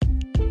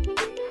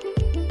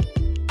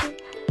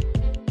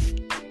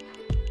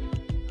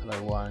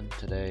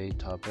today's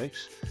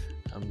topics,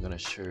 I'm gonna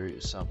share you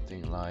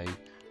something like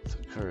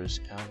focus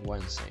on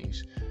one thing.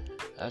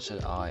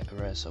 Actually, I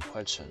raise a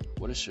question: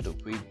 what should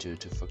we do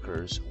to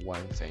focus on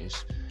one thing?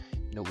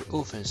 We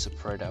often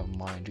separate our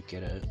mind to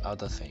get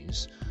other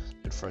things.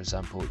 For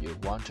example, you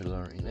want to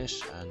learn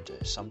English, and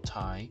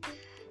sometime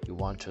you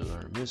want to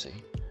learn music.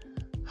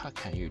 How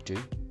can you do?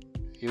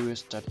 You will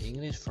study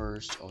English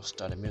first or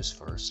study music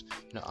first?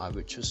 I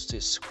will choose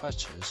these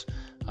questions.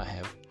 I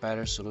have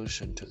better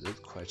solution to these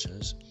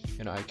questions.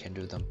 I can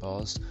do them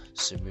both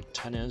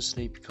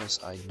simultaneously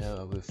because I know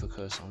I will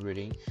focus on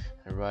reading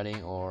and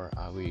writing, or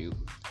I will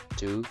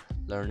do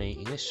learning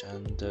English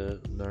and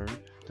learn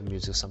the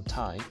music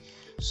sometime.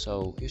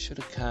 So you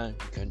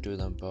can do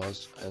them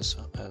both as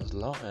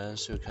long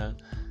as you can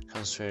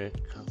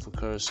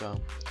focus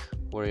on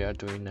what you are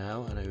doing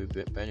now, and it will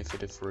be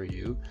benefited for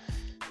you.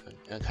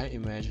 I can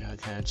imagine I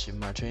can achieve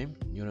my dream.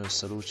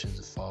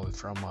 Solutions fall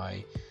from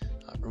my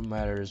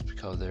roommates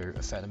because they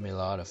affect me a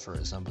lot. For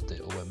example, they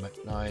always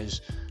make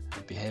noise,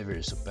 behavior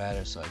is so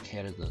bad, so I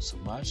can't do them so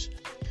much.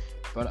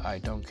 But I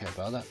don't care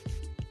about that.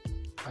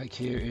 I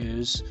care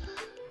is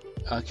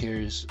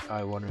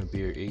I want to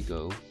be an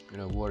eagle.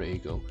 What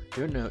eagle?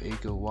 Do you know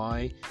eagle?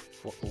 Why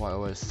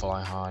always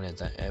fly higher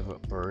than ever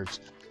birds?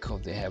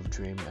 Because they have a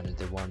dream and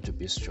they want to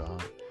be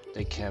strong.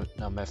 They can't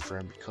not my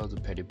friend because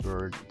the petty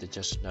bird. They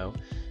just know.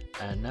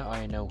 And now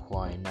I know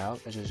why. Now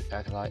I just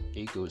act like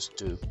eagles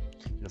do.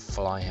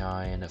 Fly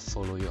high and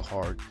follow your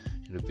heart.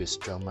 Be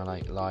strong man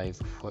like life.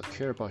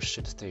 Care about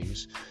shit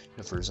things.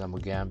 For example,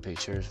 game,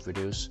 pictures,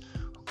 videos.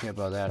 Who care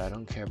about that? I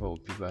don't care about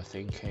what people are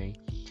thinking.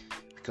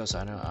 Because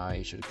I know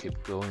I should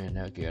keep going and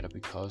not get up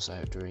because I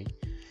have dream.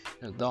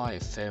 Though I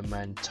fail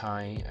many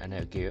times and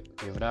I give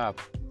it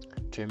up.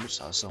 Dreams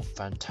are so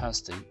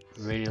fantastic.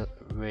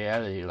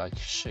 Reality like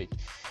shit.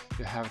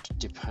 You have to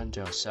depend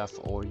on yourself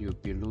or you'll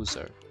be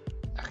loser.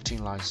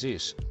 Acting like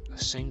this,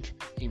 think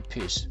in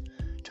peace.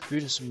 To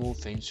build small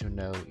things,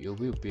 you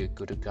will be a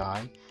good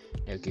guy.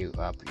 Never give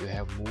up. You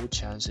have more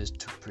chances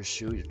to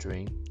pursue your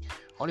dream.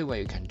 Only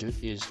way you can do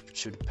is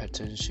to pay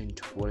attention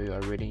to what you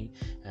are reading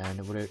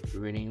and what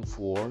you're reading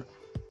for,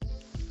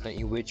 and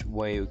in which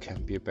way you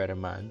can be a better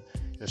man.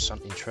 There's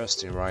something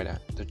interesting, right?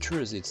 The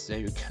truth is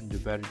that you can do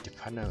better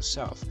depend on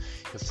yourself.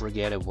 You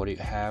forget what you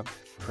have.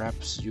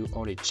 Perhaps your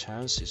only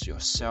chance is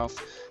yourself.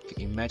 You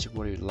can imagine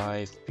what your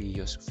life be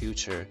your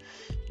future.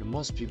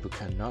 Most people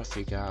cannot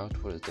figure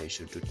out what they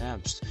should do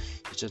next.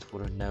 You just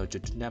want to know to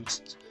do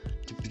next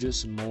to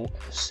produce more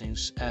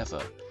things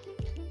ever.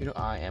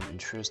 I am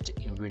interested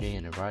in reading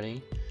and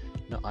writing.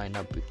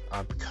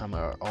 I become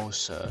an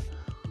author.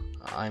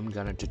 I'm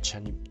gonna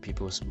change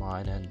people's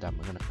mind, and I'm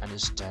gonna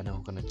understand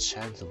I'm gonna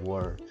change the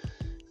world.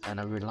 And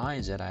I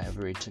realize that I have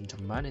written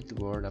to manage the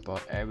world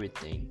about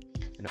everything.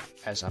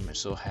 As I'm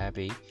so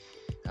happy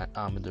and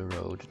I'm on the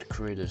road to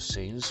create the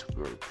things,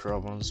 we will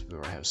problems, we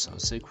will have some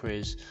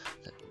secrets.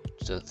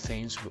 The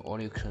things we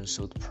only can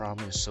solve the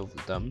problem and solve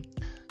them.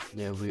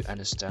 Then we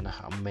understand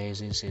how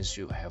amazing things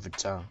you have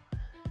done,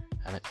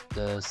 and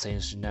the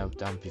things you have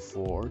done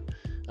before.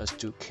 As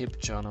to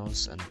keep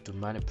journals and do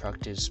many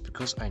practice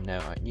because I know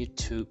I need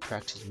to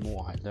practice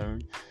more. I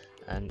learn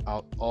and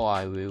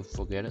I will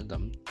forget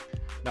them.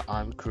 Now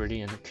I'm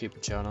creating and keep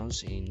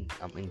journals.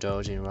 I'm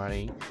indulging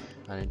writing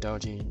and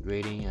indulging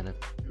reading and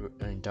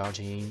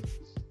indulging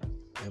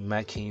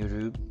making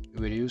YouTube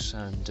videos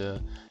and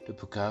the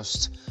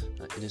podcast.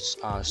 It is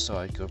also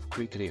I go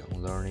quickly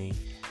on learning.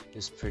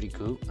 It's pretty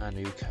good, and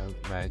you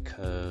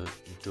can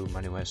do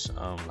many ways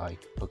like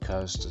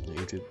podcast and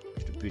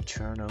YouTube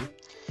channel.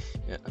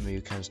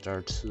 You can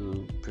start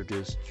to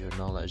produce your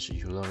knowledge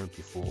you learned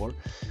before.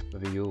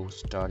 Maybe you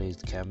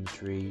studied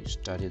chemistry,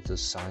 studied the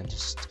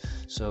scientist,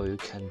 so you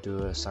can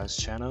do a science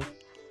channel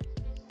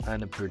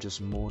and produce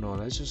more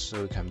knowledge,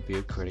 so you can be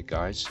a creative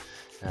guys,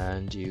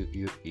 and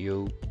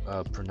you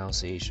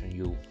pronunciation,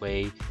 your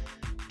way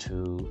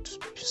to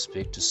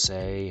speak, to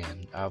say,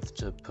 and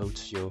after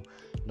put your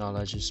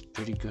knowledge is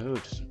pretty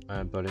good.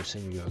 But I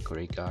think you are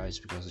great guys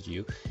because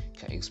you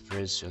can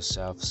express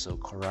yourself so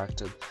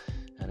correct.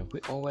 And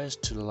we always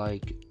to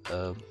like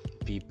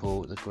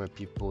people, the great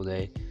people,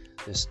 they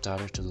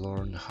started to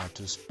learn how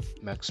to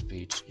make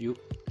speech. You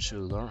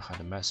should learn how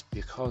to make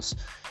speech because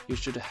you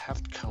should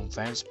have to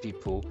convince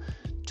people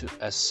to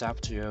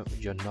accept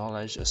your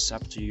knowledge,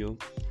 accept your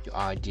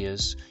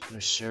ideas.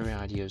 Sharing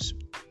ideas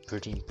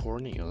pretty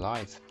important in your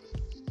life.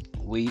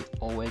 We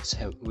always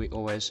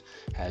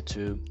had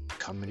to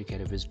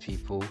communicate with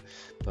people,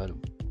 but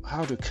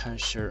how to can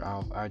share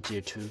our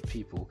idea to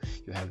people?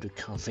 You have to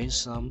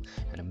convince them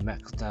and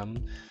make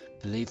them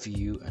believe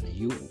you, and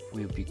you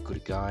will be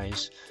good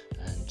guys,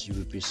 and you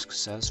will be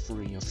successful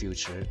in your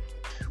future.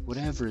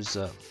 Whatever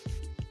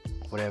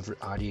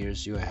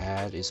ideas you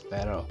had is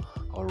better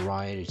or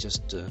right.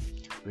 Just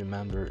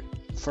remember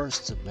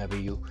first,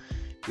 maybe your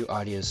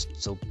idea is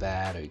so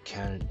bad you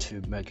can't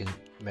to make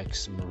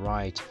them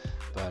right,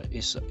 but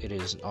it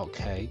is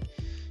okay.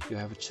 You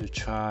have to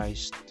try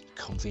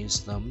convince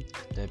them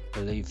they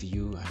believe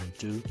you and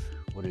do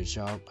with your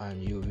job,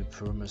 and you will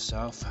prove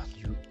yourself.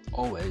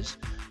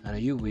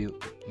 You will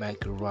make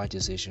the right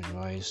decision,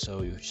 right?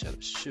 So you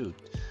should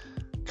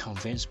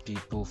convince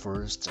people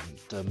first,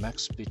 and make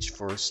speech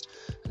first,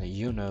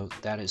 and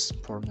that is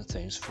important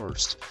things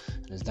first,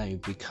 and then you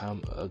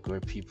become a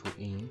great people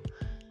in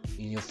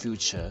your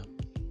future.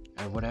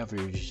 And whatever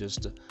you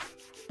just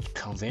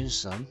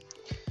convince them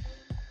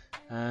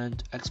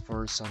and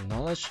export some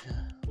knowledge.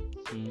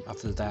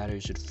 After that,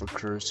 you should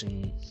focus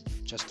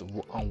just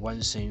on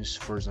one thing.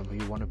 For example,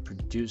 you want to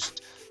produce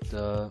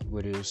the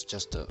videos,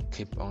 just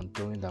keep on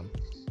doing them.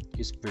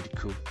 It's pretty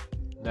cool.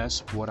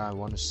 That's what I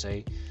want to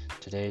say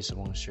today. So I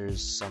want to share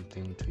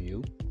something to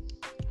you.